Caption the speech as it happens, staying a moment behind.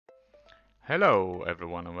Hello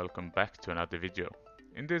everyone and welcome back to another video.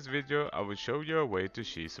 In this video I will show you a way to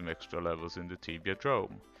achieve some extra levels in the Tibia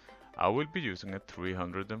Drome. I will be using a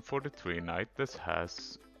 343 knight that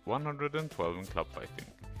has 112 in club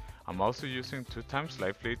fighting. I'm also using 2 times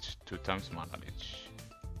life leech, 2 times mana leech.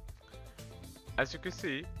 As you can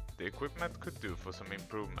see, the equipment could do for some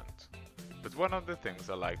improvement. But one of the things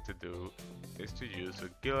I like to do is to use a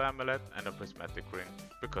gill amulet and a prismatic ring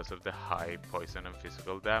because of the high poison and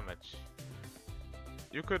physical damage.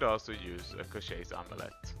 You could also use a Cochet's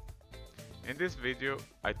amulet. In this video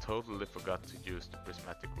I totally forgot to use the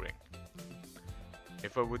prismatic ring.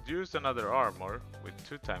 If I would use another armor with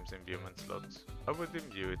 2 times imbuement slots, I would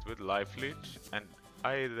imbue it with life leech and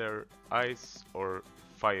either ice or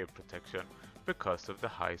fire protection because of the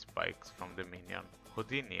high spikes from the minion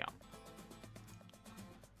Houdinian.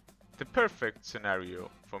 The perfect scenario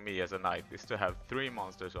for me as a knight is to have 3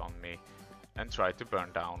 monsters on me and try to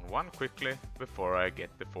burn down one quickly before I get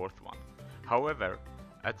the 4th one. However,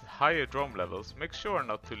 at higher Drome levels, make sure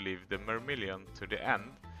not to leave the Mermillion to the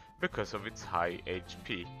end because of its high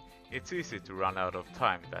HP. It's easy to run out of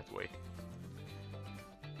time that way.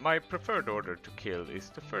 My preferred order to kill is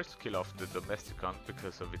to first kill off the Domesticon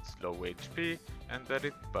because of its low HP and that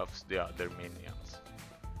it buffs the other minions.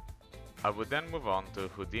 I would then move on to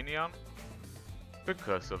Houdinian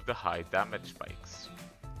because of the high damage spikes.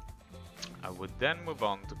 I would then move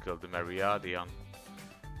on to kill the Meriadian,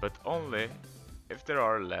 but only if there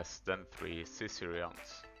are less than 3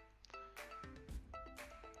 Caesarians.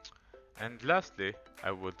 And lastly,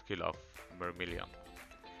 I would kill off Mermillion.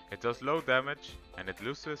 It does low damage and it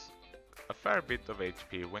loses a fair bit of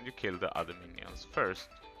HP when you kill the other minions first,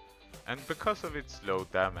 and because of its low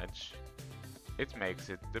damage, it makes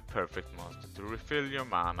it the perfect monster to refill your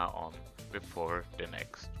mana on before the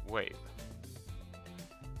next wave.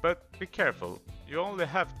 But be careful, you only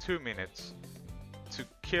have 2 minutes to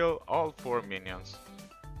kill all 4 minions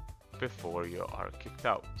before you are kicked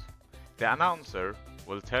out. The announcer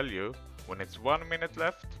will tell you when it's 1 minute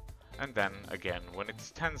left and then again when it's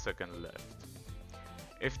 10 seconds left.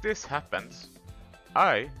 If this happens,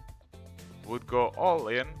 I would go all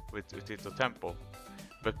in with Utito Tempo,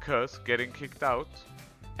 because getting kicked out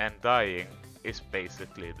and dying is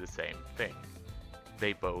basically the same thing.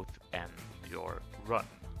 They both end your run.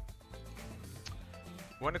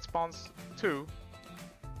 When it spawns 2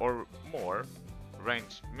 or more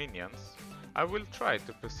ranged minions, I will try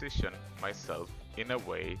to position myself in a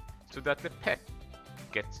way so that the pet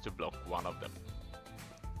gets to block one of them.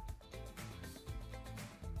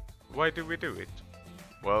 Why do we do it?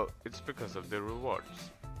 Well, it's because of the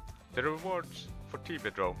rewards. The rewards for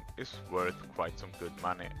Tibia Drome is worth quite some good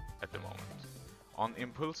money at the moment. On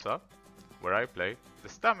Impulsa, where I play, the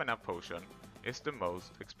stamina potion is the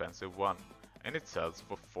most expensive one and it sells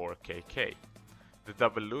for 4 KK. The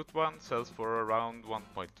double loot one sells for around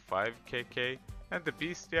 1.5 KK and the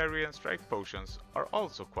bestiary and strike potions are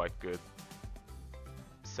also quite good,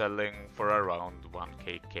 selling for around 1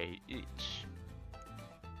 KK each.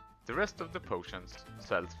 The rest of the potions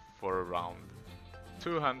sells for around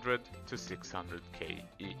 200 to 600k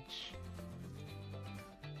each.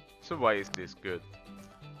 So why is this good?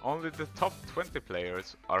 Only the top 20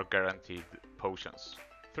 players are guaranteed potions.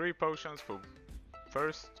 3 potions for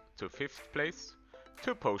 1st to 5th place,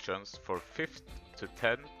 2 potions for 5th to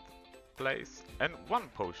 10th place, and 1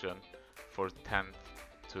 potion for 10th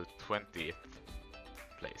to 20th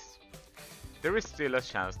place. There is still a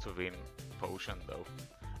chance to win potion though,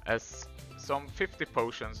 as some 50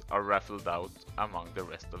 potions are raffled out among the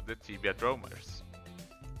rest of the Tibia Dromers.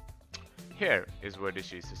 Here is where the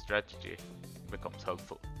cheesy strategy becomes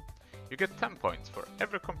helpful. You get 10 points for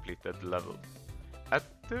every completed level. At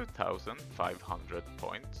 2500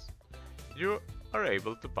 points, you are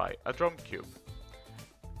able to buy a Drome Cube.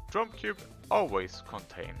 Drome Cube always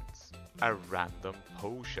contains a random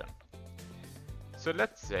potion. So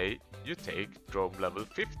let's say you take Drome level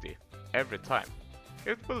 50 every time.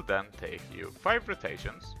 It will then take you 5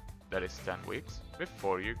 rotations, that is 10 weeks,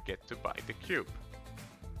 before you get to buy the cube.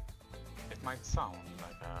 It might sound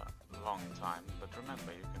like a long time, but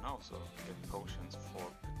remember you can also get potions for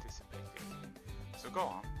participating. So go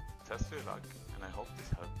on, test your luck, and I hope this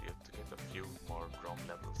helped you to get a few more Drome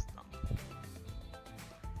levels done.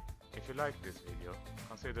 If you like this video,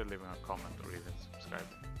 consider leaving a comment or even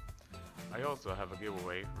subscribing. I also have a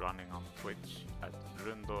giveaway running on Twitch at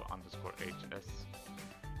rundo_hs.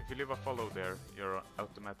 If you leave a follow there, you're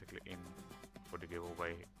automatically in for the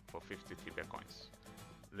giveaway for 50 Tibia coins.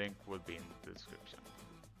 Link will be in the description.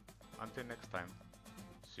 Until next time,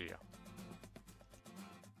 see ya.